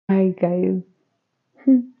Hi guys,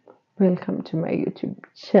 welcome to my YouTube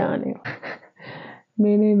channel.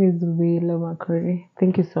 My name is Willow Makori.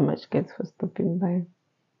 Thank you so much guys for stopping by.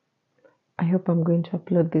 I hope I'm going to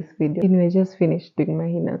upload this video. Anyway, I just finished doing my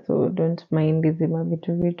hair, so don't mind this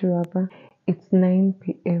vitu hapa. It's 9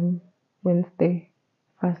 p.m. Wednesday,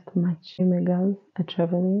 1st March. My girls are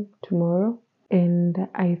traveling tomorrow, and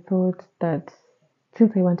I thought that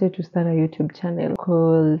since I wanted to start a YouTube channel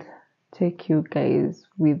called Take You Guys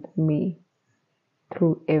With Me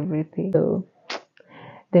Through Everything. So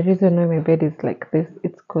the reason why my bed is like this,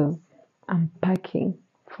 it's because I'm packing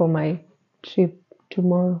for my trip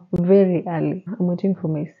tomorrow very early. I'm waiting for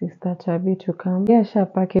my sister Chabi to come. Yeah, sha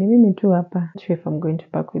packing. Mimi tu hapa. Not sure if I'm going to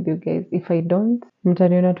pack with you guys. If I don't,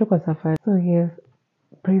 mtaniona tu kwa safari. So yes,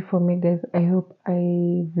 pray for me guys. I hope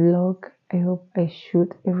I vlog. I hope I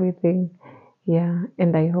shoot everything. Yeah,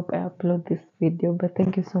 and I hope I upload this video. But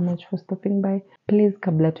thank you so much for stopping by. Please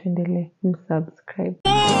kabla tuendelee, subscribe.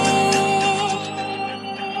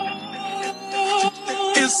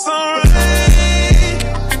 It's alright,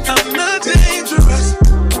 I'm not dangerous.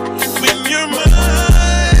 When you're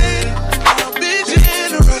mine, I'll be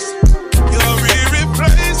generous. You're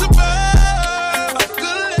irreplaceable,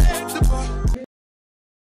 collectible.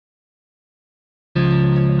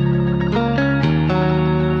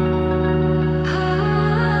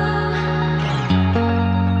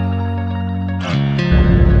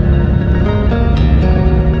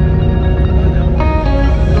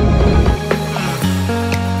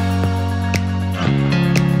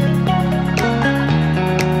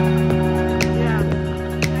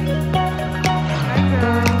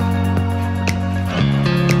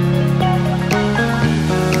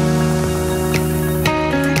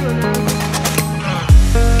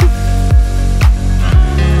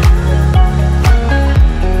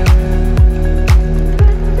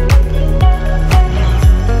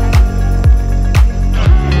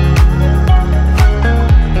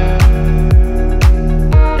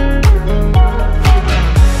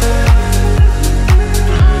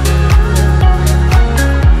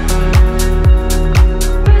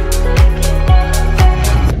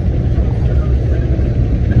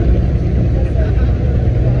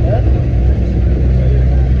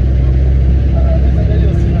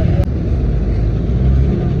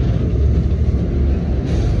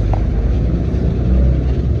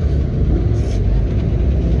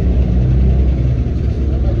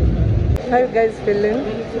 How you guys feeling?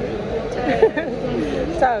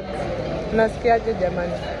 Tags. Nasikiaje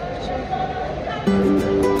jamani?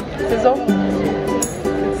 It's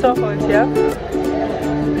so hot, yeah?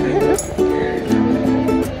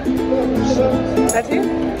 Ati?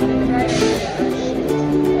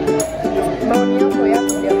 Maoni yako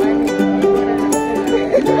yapi jamani?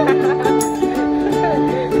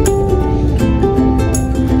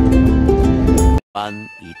 One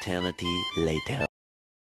eternity later.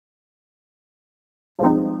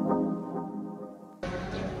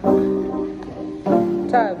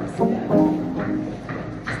 Tabs.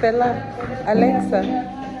 Stella. Alexa.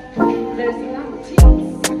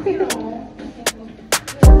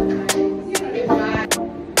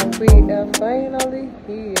 We are finally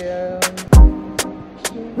here.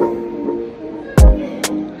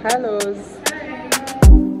 Hellos.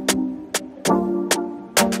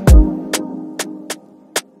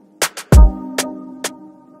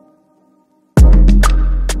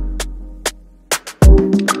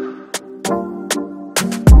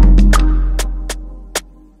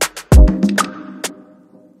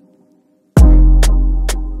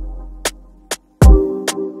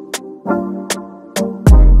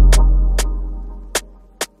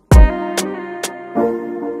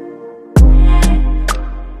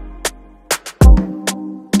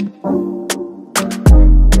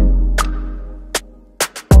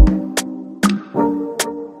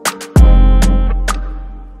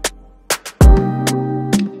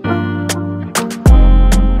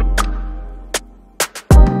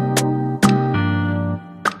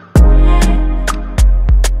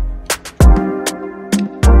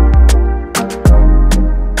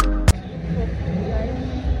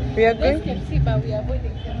 We are going. But we are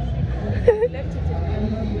avoiding we left it in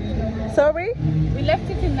Nairobi. Sorry? We left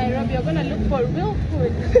it in Nairobi. We're gonna look for real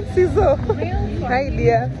food. Siso. Real food. Hi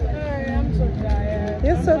dear. Hi, I'm so tired.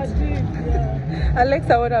 You're so Yeah.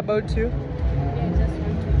 Alexa, what about you?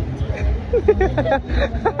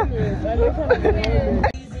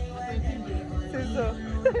 Siso.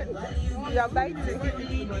 You're biting.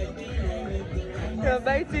 You're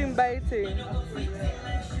biting.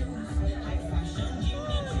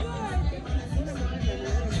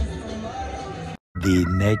 The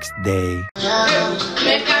next day.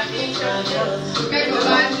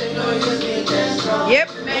 Yep.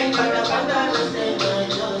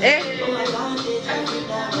 Eh.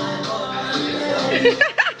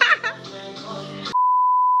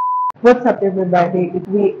 What's up, everybody?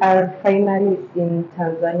 We are finally in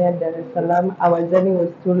Tanzania, Dar es Salaam. Our journey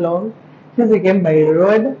was too long since we came by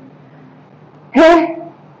road. Hey,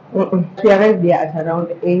 we arrived there at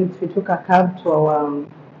around 8. We took a cab to our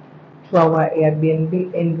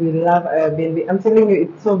Airbnb, and we love Airbnb. I'm telling you,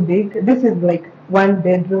 it's so big. This is like 1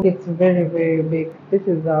 bedroom. It's very, very big. This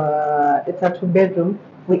is it's a 2 bedroom.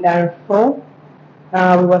 We are 4.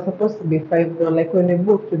 We were supposed to be 5 though. Like when we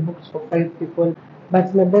booked for 5 people.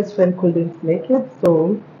 But my best friend couldn't make it,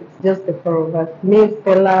 so it's just the 4 of us. Me,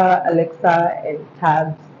 Stella, Alexa, and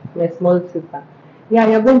Tabs, my small sister. Yeah,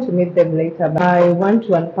 you're going to meet them later. But I want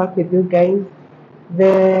to unpack with you guys.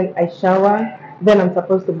 Then I shower. Then I'm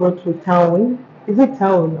supposed to go to town. Is it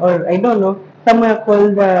town or I don't know? Somewhere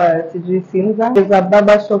called Sijui Sinza. There's a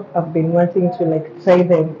barber shop I've been wanting to like try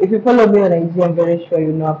them. If you follow me on IG, I'm very sure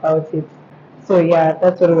you know about it. So yeah,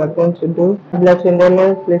 that's what we're going to do.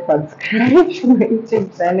 Please subscribe to my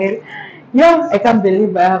YouTube channel. Yeah, I can't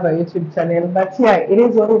believe I have a YouTube channel, but yeah, it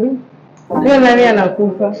is what it is. Leo nani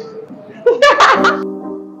anakufa?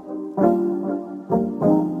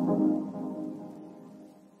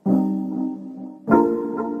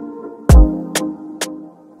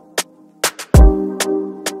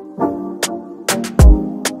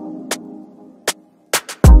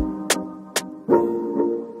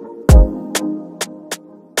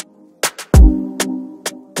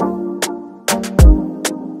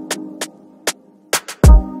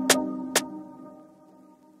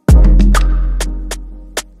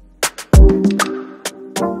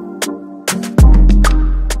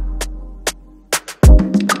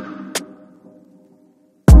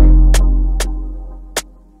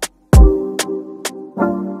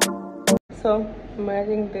 So I'm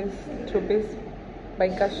wearing this 2-piece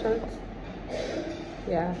biker shorts.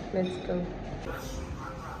 Yeah, let's go.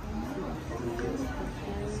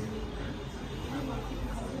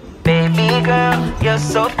 Baby girl, you're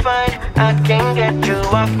so fine. I can't get you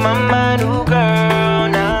off my mind. Ooh girl,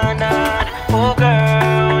 nah nah. Ooh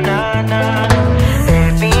girl, nah nah.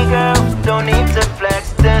 Baby girl, don't need to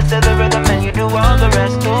flex. Dance to the rhythm and you do all the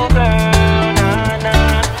rest. Ooh girl, nah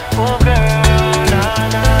nah. Ooh girl, nah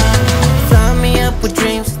nah. Fly me up with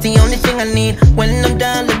dreams, the only thing I need. When I'm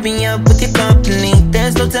down, lift me up with your company.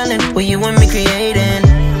 There's no telling what you and me creating.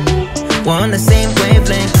 We're on the same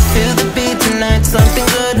wavelength. Feel the beat tonight. Something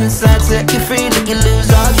good inside. Set you free, let you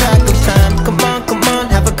lose all track of time. Come on,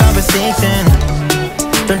 have a conversation.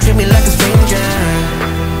 Don't treat me like a stranger.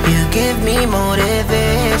 You give me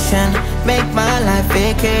motivation. Make my life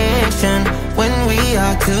vacation. When we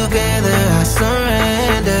are together, I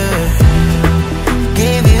surrender.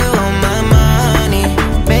 Give you all my money.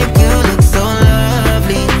 Make you look so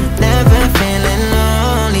lovely. Never feeling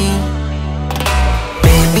lonely.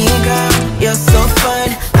 Baby girl, you're so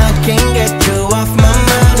fine. I can't get you off my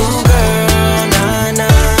mind. Ooh girl, nah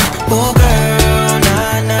nah. Ooh girl,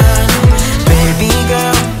 nah nah. Baby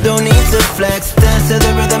girl, don't need to flex. Dance to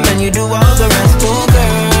the rhythm and you do all the rest. Ooh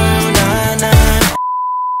girl, nah nah.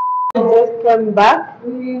 We just came back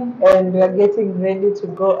and we are getting ready to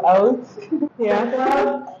go out.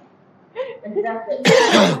 Yeah.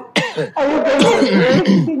 Are you going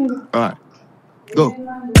to Alright, go.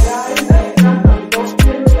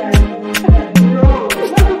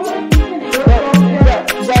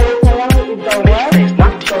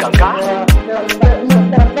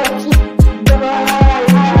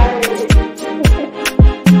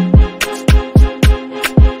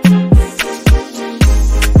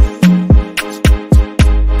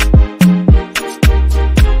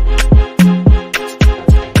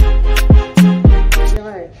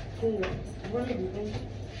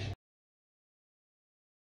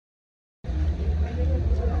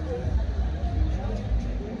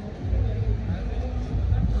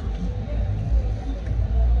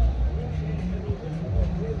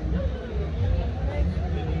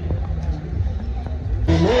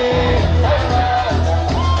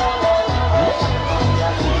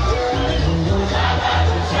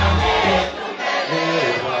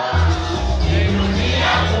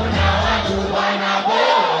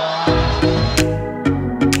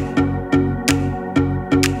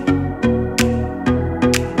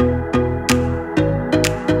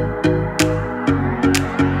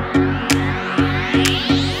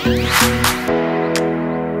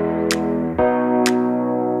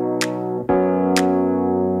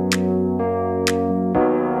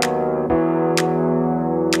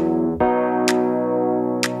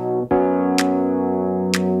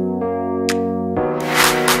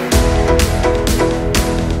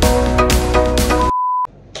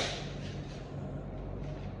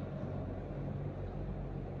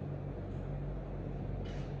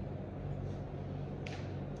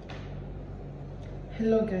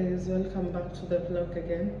 Hello guys, welcome back to the vlog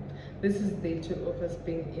again. This is day 2 of us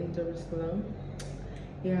being in Dar es Salaam.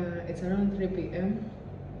 Yeah, it's around 3 p.m.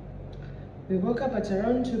 We woke up at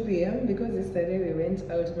around 2 p.m. because yesterday we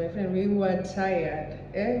went out, my friend. We were tired,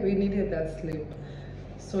 we needed that sleep.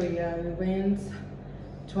 So yeah, we went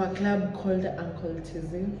to a club called Uncle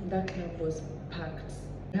Tizzy. That club was packed.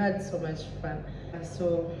 We had so much fun.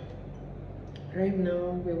 So right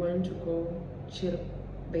now we want to go chill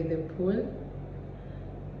by the pool.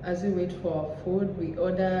 As we wait for our food, we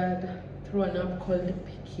ordered through an app called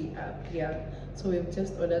Picky App. Yeah, so we've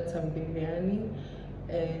just ordered some biryani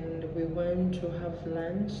and we want to have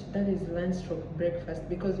lunch. That is lunch stroke breakfast,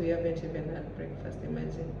 because we haven't even had breakfast.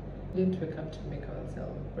 Imagine, we didn't wake up to make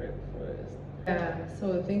ourselves breakfast. Yeah,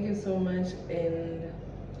 so thank you so much. And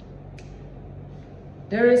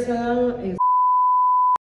Dar es Salaam is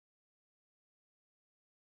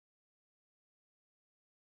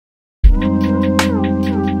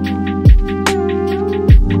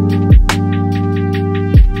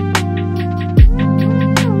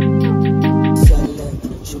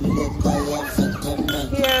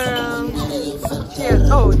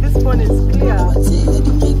oh, this one is clear.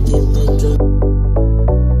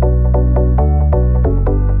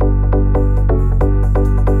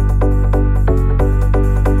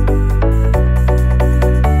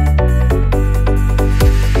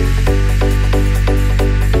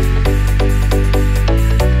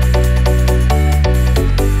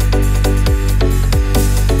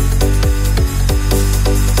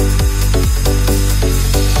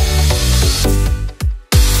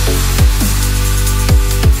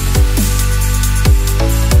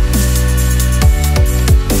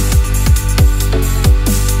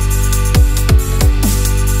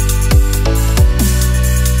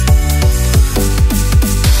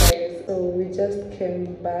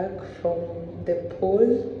 Came back from the pool.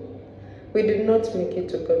 We did not make it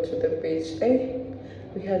to go to the beach.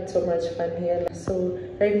 We had so much fun here. So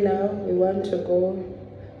right now we want to go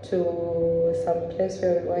to some place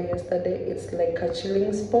where we were yesterday. It's like a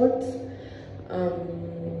chilling spot.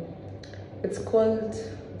 It's called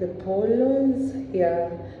the Polos.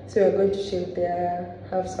 Yeah, so we're going to chill there,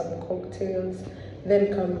 have some cocktails,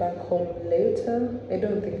 then come back home later. I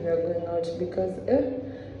don't think we're going out because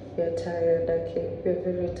we are tired. Okay, we're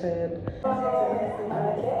very tired.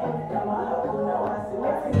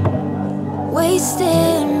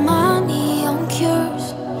 Wasting money on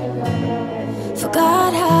cures.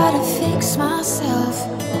 Forgot how to fix myself.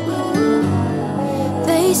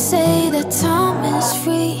 They say that time is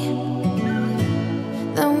free.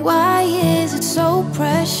 Then why is it so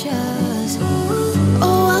precious?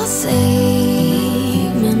 Oh, I'll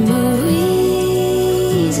save memories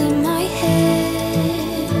in my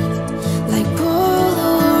head, like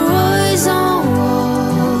Polaroids on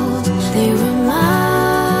walls. They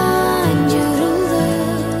remind you to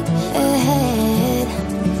look ahead.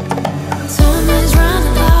 Time is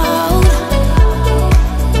running out.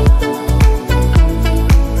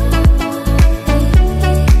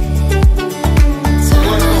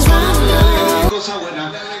 Time is running out. Cosa buena,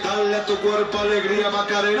 dale a tu cuerpo alegría,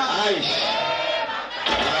 Macarena. Ay.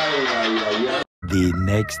 The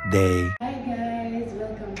next day. Hi guys,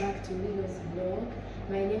 welcome back to Lilo's vlog.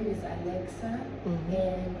 My name is Alexa,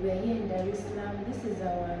 and we're here in Dar es Salaam. This is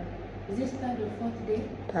this third or fourth day?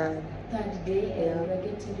 Third day, and we're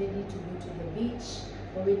getting ready to go to the beach.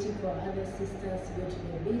 We're waiting for other sisters to go to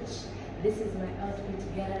the beach. This is my outfit,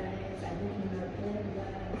 guys. I don't remember.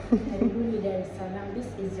 Karibuni Dar es Salaam.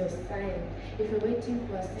 This is your sign. If you're waiting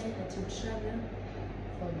for a sign that you travel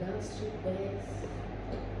for girls trip, guys,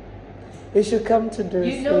 You should come to Dar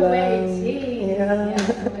es you know where it Salaam. is. Yeah.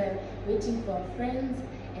 So we're waiting for our friends,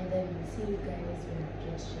 and then we'll see you guys when we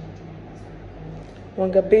get ready.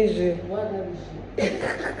 Wangabeji. What are we doing?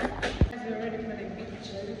 We're ready for the beach.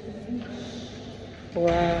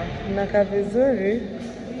 Wow, naka vizuri.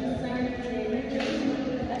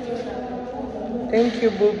 Thank you,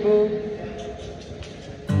 boo boo.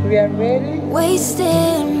 We are ready.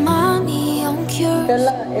 Wasting money on cures.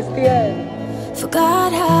 Stella, STI.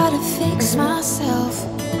 Forgot how to fix myself.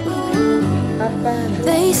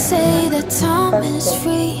 They say that time is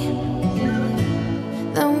free.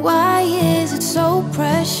 Then why is it so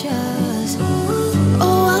precious?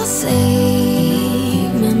 Oh, I'll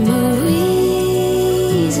save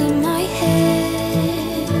memories in my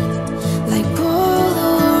head, like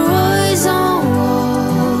Polaroids on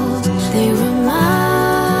walls. They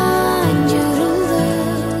remind you to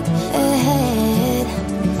look ahead.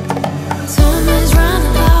 Time is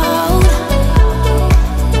running out.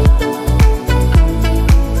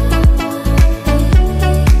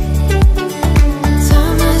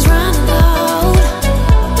 Time is running out.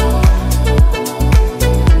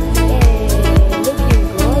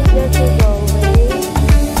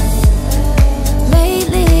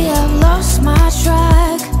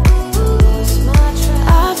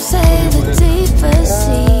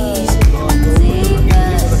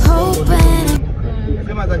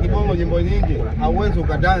 bongo nyimbo nyingi hauwezi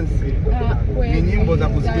ukadansi. Ni nyimbo za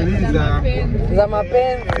kusikiliza za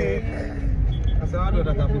mapenzi. Sasa watu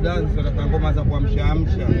wataka kudansi, wataka ngoma za kuamsha.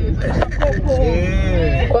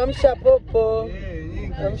 Kuamsha popo.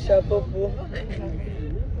 Kuamsha popo.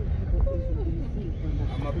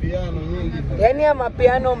 Mapiano nyingi. Yaani ya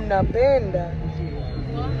mapiano mnapenda.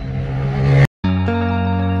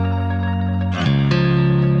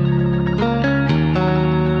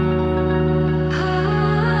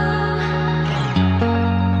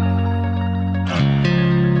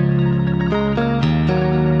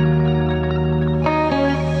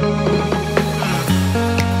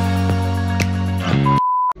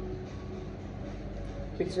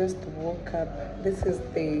 We just woke up. This is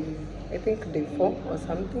I think day 4 or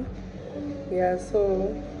something. Yeah,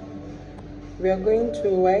 so we are going to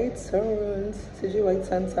White Sands. White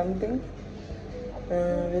Sands something.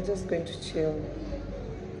 We're just going to chill.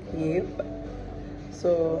 Yep.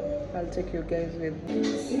 So I'll take you guys with me.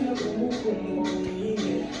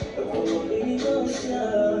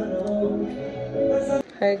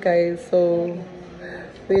 Hi guys, so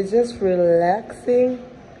we're just relaxing,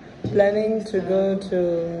 planning to go to,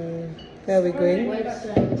 where are we going?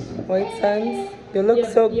 White Sands. You look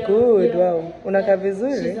so good. Wow. Unakaa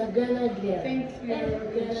vizuri. She's a Ghana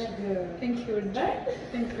girl. Thank you.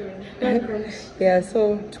 Yeah,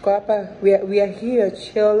 so tuko hapa. We are here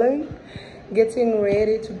chilling, getting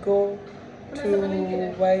ready to go to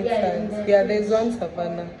White Sands. Yeah, there's one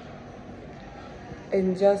Savannah.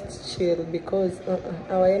 And just chill because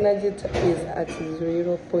our energy is at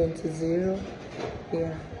 0.0.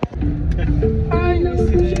 Yeah.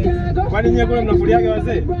 Kwani nyie kule mnafuliaga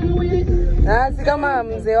wazee? Si kama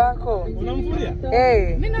mzee wako. Unamfulia?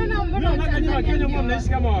 Mimi naona Kenya mnaishi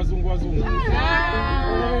kama wazungu.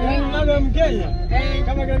 Unaona Mkenya?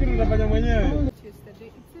 Kama kile kitu utafanya mwenyewe.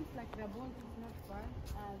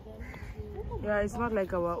 Yeah, it's not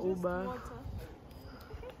like our Uber.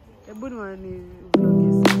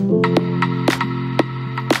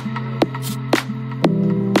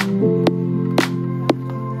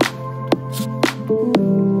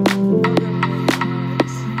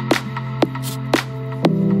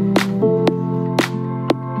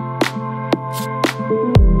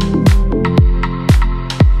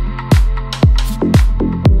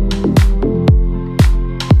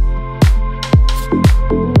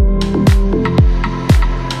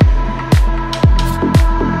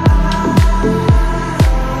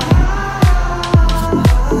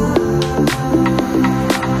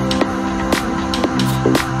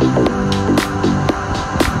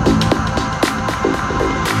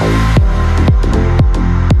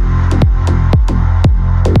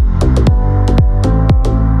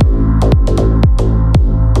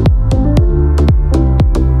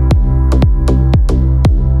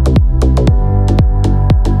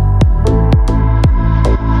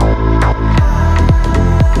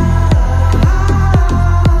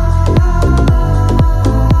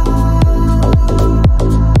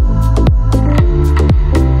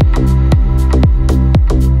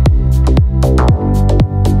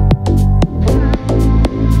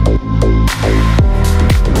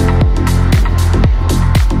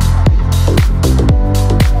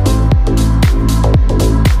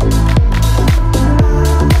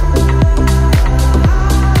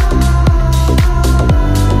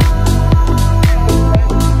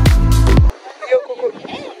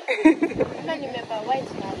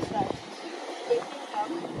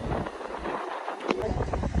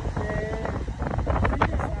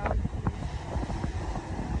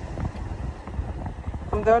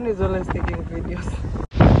 I'm the one who's always taking videos.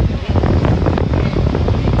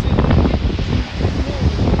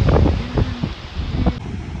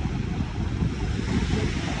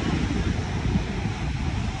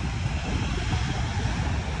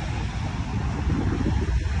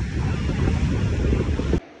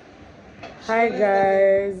 Hi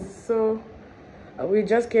guys, so we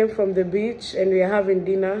just came from the beach and we are having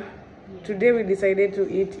dinner. Today we decided to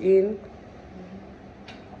eat in.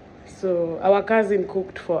 So our cousin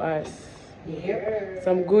cooked for us. Yeah.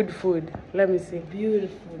 Some good food. Let me see.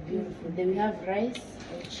 Beautiful. Then we have rice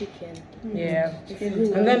and chicken. Yeah.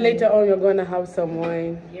 And then later on you're gonna have some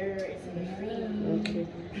wine. Yeah, it's in the Okay.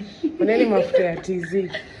 Uneni mafuta ya TZ.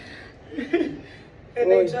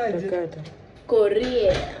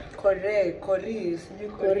 Korean.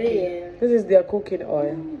 This is their cooking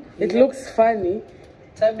oil. It looks funny.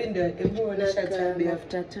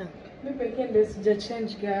 Maybe I can just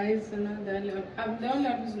change, guys. I'm the only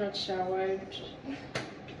one who's not showered.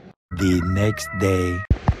 The next day.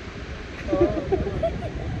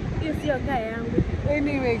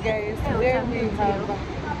 Anyway, guys, today we have.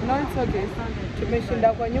 No, it's okay.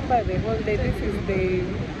 tumeshinda kwa nyumba the whole day.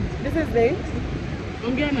 This is the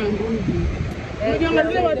Ongea na nguvu.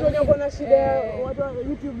 Unajua watu wenye na shida, watu wa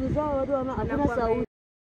YouTube zao, watu wana sauti.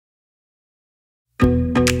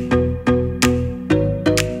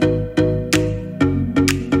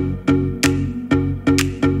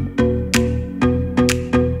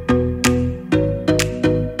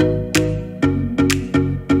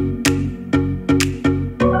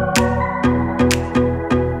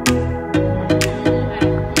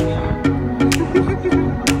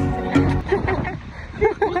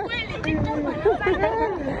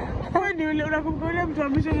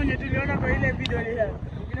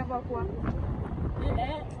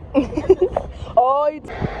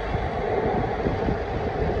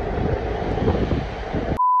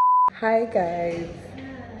 Hi guys,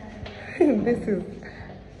 this is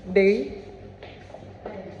day,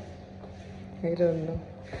 I don't know.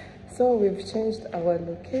 So we've changed our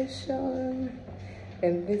location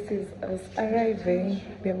and this is us arriving.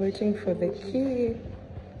 We are waiting for the key.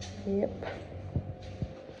 Yep.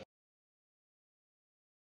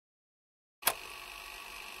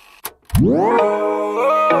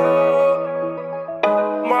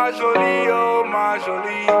 Ma jolie, oh ma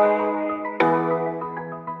jolie.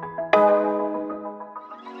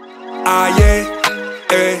 Ah yeah,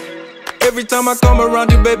 eh. Every time I come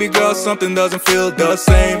around you, baby girl, something doesn't feel the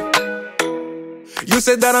same. You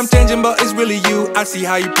said that I'm changing, but it's really you. I see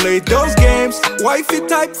how you play those games. Wifey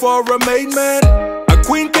type for a maid man. A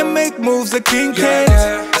queen can make moves, a king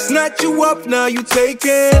can't. Snatch you up, now you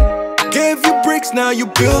taking. Gave you bricks, now you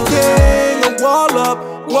building a wall up,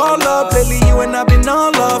 wall up. Lately you and I've been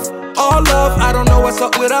all love, all love. I don't know what's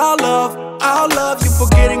up with our love, our love. You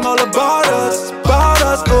forgetting all about us,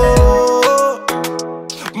 oh.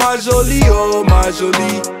 My jolie, oh my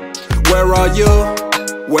jolie. Where are you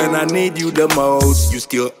when I need you the most? You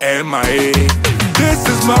still MIA. This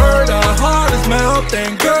is murder, heart is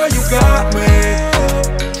melting. Girl, you got me.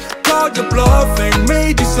 Called your bluffing,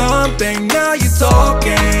 made you something. Now you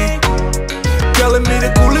talking, telling me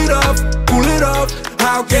to cool it off, cool it off.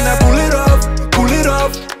 How can I cool it off, cool it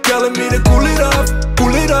off? Telling me to cool it off,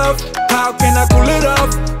 cool it off. How can I cool it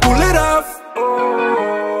off, cool it off?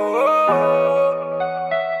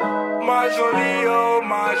 Ma jolie, oh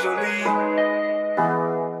ma jolie.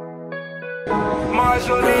 Ma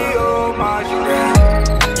jolie, oh ma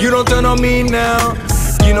jolie. You don't turn on me now.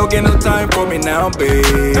 You don't get no time for me now,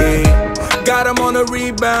 babe. Got him on a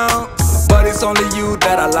rebound, but it's only you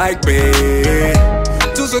that I like, babe.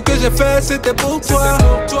 Tout ce que j'ai fait c'était pour toi.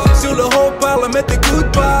 Sur le haut parlement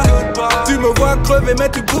t'écoutes pas. Tu me vois crever mais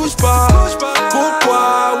tu bouges pas.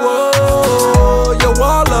 Pourquoi? Whoa, you're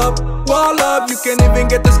wall up, wall up. You can't even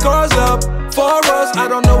get the scars up for us. I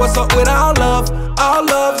don't know what's up with our love, our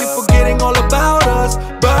love. You're forgetting all about us,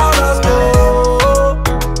 oh.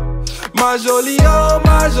 Ma jolie, oh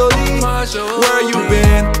ma jolie. Where you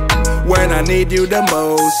been when I need you the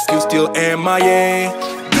most? You still MIA.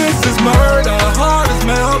 This is murder, heart is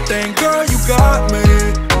melting. Girl, you got me.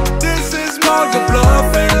 This is murder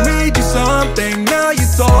bluffing. Made you something, now you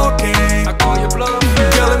talking. I call you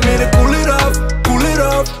bluffing. Telling me to cool it off, cool it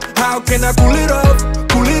off. How can I cool it off,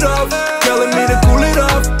 cool it off? Telling me to cool it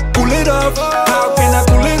off, cool it off. How can I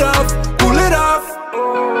cool it off, cool it off?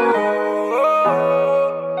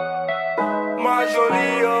 Ma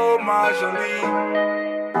jolie, oh ma jolie.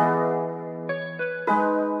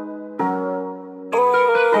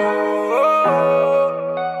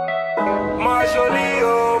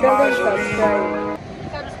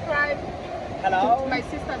 Subscribe. Hello. To my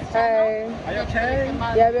sister's channel. Hi. Are you okay?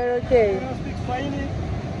 Yeah, we're okay. You speak Swahili?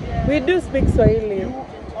 We do speak Swahili. You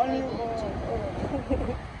only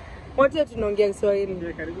Wote tunaongea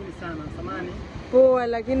Kiswahili. karibuni sana. Samani. Poa,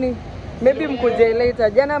 lakini maybe mkuje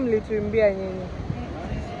later. Jana mlituimbia nyinyi.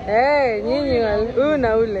 Nyinyi huyu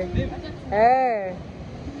na ule.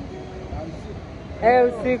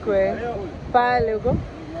 Usiku pale huko.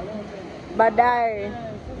 Baadaye.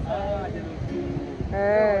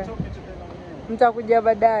 Mtakuja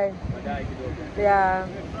baadaye. Baadaye kidogo. Yeah.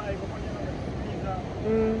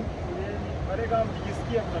 Baadaye kama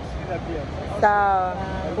mkijisikia mtatusikiza pia. Sawa.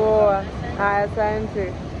 Poa.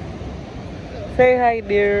 Asante. Say hi,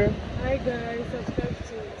 dear. Hi guys,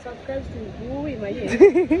 subscribe to who am I?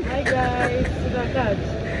 Hi guys, cut.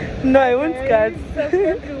 No, I won't cut.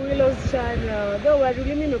 Subscribe to Willow's channel. Don't worry,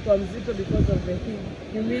 really nimekuwa mzito because of the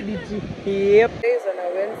humidity. Yep. Today is on a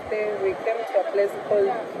Wednesday. We came to a place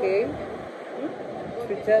called K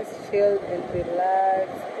to just chill and relax,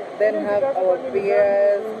 then have our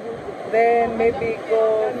beers, then maybe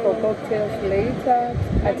go for cocktails later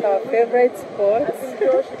at our favorite spots.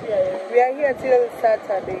 We are here till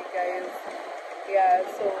Saturday, guys. Yeah,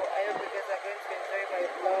 so I hope you guys are going to enjoy my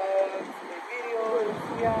vlogs, my videos.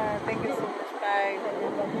 Yeah, thank you so much. Bye.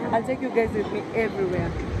 I'll take you guys with me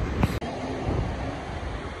everywhere.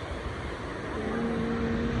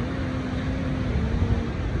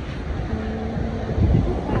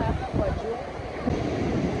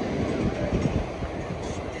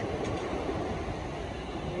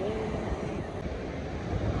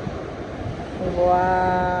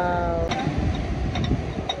 Wow.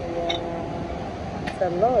 Wow. It's a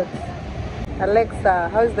lot. Alexa,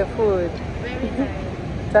 how's the food? Very nice.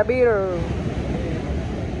 Tabiru.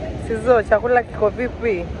 Sizo, chakula kiko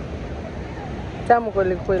vipi? Tamu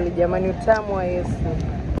kweli kweli jamani, utamu wa Yesu.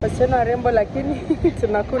 Wasichana warembo lakini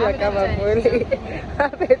tunakula kama kweli.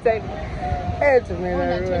 Appetite.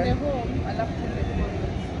 Tumerarua.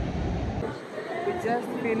 We just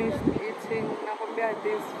finished eating. Nakwambia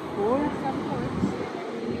this food.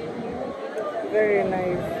 Very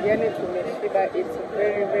nice. Yani tumeshiba. It's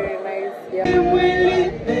very very nice. Yeah.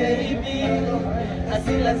 Baby,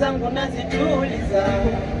 asila zangu nazituliza,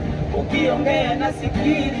 ukiongea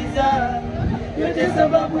nasikiliza, yote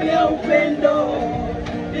sababu ya upendo.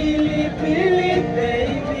 Pili pili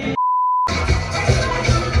baby.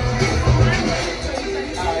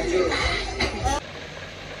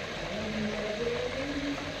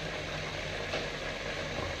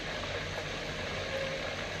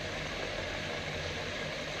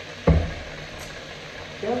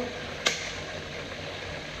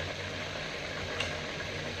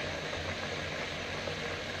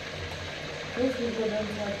 These people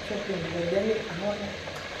don't have shopping, but then I want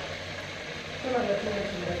some of the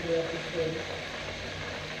things that they have to show.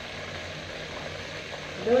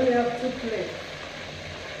 They only have 2 plates.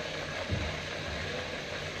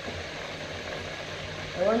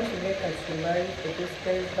 I want to make a shimari for this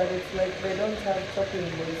place, but it's like they don't have chopping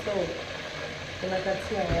board, so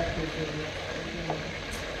tunakatia wapi hivi.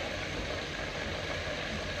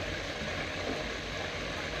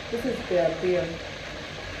 This is their beer.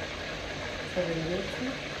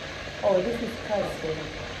 Oh, this is castle.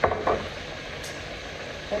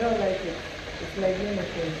 I don't like it. It's like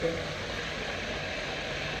uniform.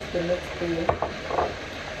 The next day,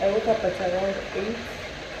 I woke up at around 8.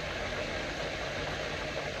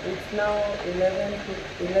 It's now 11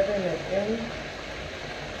 a.m.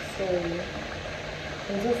 So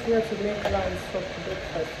I'm just here to make plans for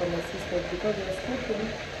breakfast for my sisters because they're sleeping.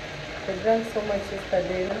 They drank so much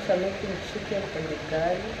yesterday. Now I'm making chicken from the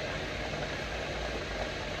garlic.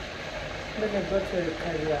 Then I go to the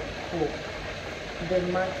career for the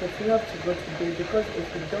market. We have to go today because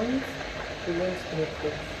if we don't, we won't make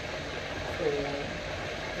it. So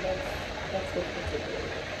that's it for today.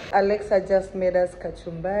 Alexa just made us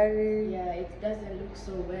kachumbari. Yeah, it doesn't look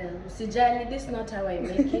so well. Sijali, this is not how I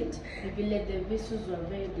make it. Vile the visus were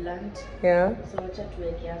very blunt. Yeah. So wacha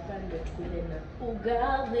tuweke hapa ndio tukule na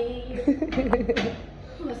ugali.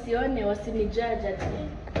 Wasione, wasinijaja ati.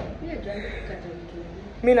 Mimi najuanga kukata vitu.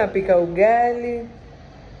 Mimi napika ugali.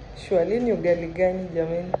 Shwalini ugali gani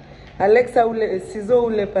jamani? Alexa ule sizo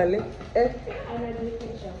ule pale.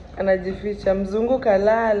 Anajificha. Anajificha, mzungu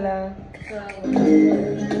kalala.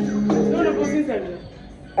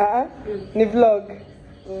 Ni vlog.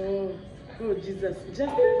 Oh Jesus,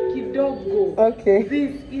 just kidogo. Okay.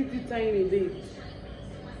 This easy tiny bit.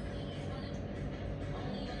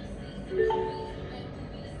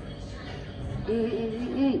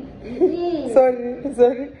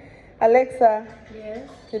 Sorry. Alexa. Yes.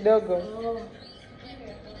 Kidogo. Oh.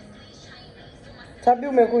 Tabi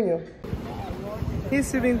umekunywa? Hii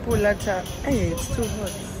swimming pool hata. Hey, it's too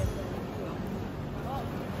hot.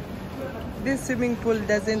 This swimming pool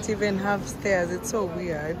doesn't even have stairs. It's so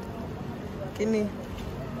weird. Kini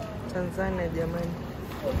Tanzania jamani.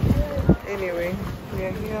 Anyway, we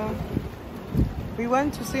are here. We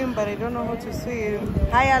want to swim, but I don't know how to swim.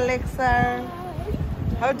 Hi Alexa.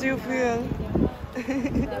 How do you feel? The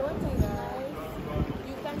water is nice.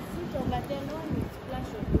 You can sit on, but then one will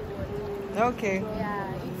splash on the water. Okay.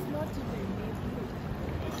 Yeah, it's not even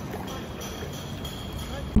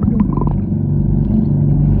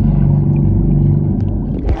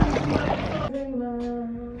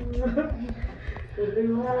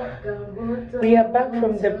We are back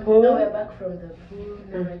from the pool. Now we're back from the pool.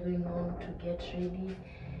 Now we're going home to get ready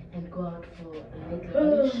and go out for a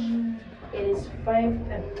little fish. It is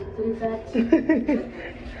 3:30.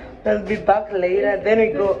 We'll be back later. Then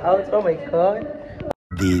we go out. Oh my god.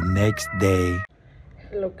 The next day.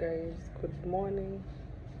 Hello guys. Good morning.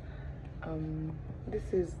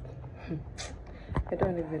 This is I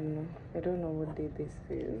don't even know. I don't know what day this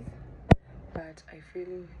is. But I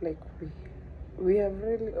feel like we have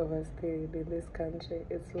really overstayed in this country.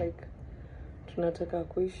 It's like tunataka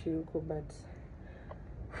kuishi huko, but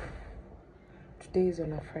today is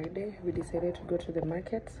on a Friday. We decided to go to the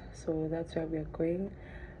market, so that's where we are going.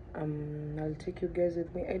 I'll take you guys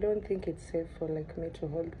with me. I don't think it's safe for like me to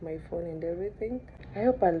hold my phone and everything. I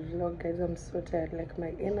hope I'll vlog, guys. I'm so tired, like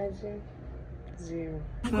my energy zero.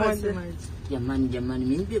 Jamani,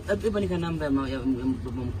 mimi beba nika namba ya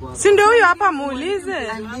baba mkuu. Si ndio huyo hapa muulize.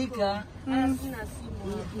 Andika. Sina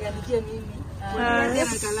simu. Niandikie mimi. Na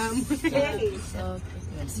kalamu.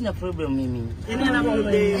 Sina problem mimi.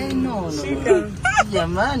 No.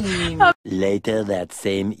 Jamani. Later that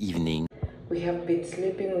same evening. We have been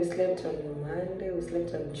sleeping. We slept on Monday, we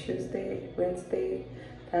slept on Tuesday, Wednesday,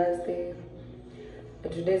 Thursday.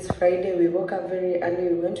 And today's Friday. We woke up very early.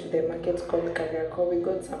 We went to the market called Kariakoo. We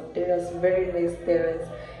got some dares, very nice dares.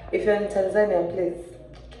 If you're in Tanzania, please.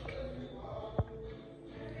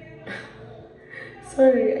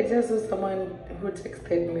 Sorry, I just saw someone who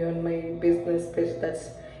texted me on my business page that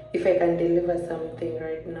if I can deliver something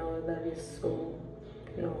right now, that is so...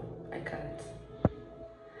 No, I can't.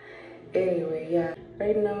 Anyway, yeah,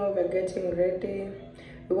 right now we're getting ready.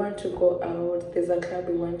 We want to go out. There's a club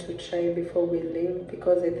we want to try before we leave,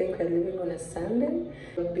 because I think we're leaving on a Sunday.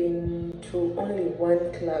 We've been to only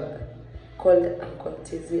one club called Uncle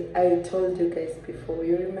Tizzy. I told you guys before,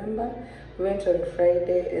 you remember? We went on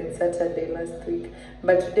Friday and Saturday last week,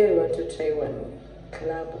 but today we want to try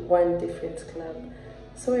one different club.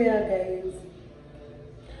 So yeah, guys,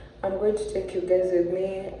 I'm going to take you guys with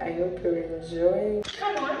me. I hope you're enjoying.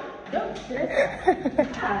 Come on, don't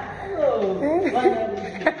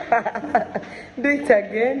do it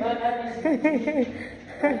again.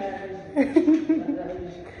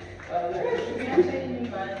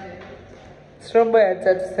 Strawberry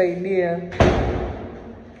atatusaidia.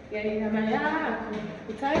 Yani kama yako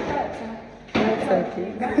utaikata.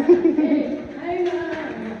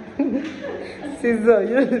 Sizo,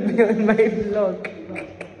 you'll be on my vlog.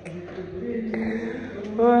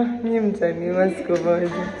 Oh, ni mtani siku moja.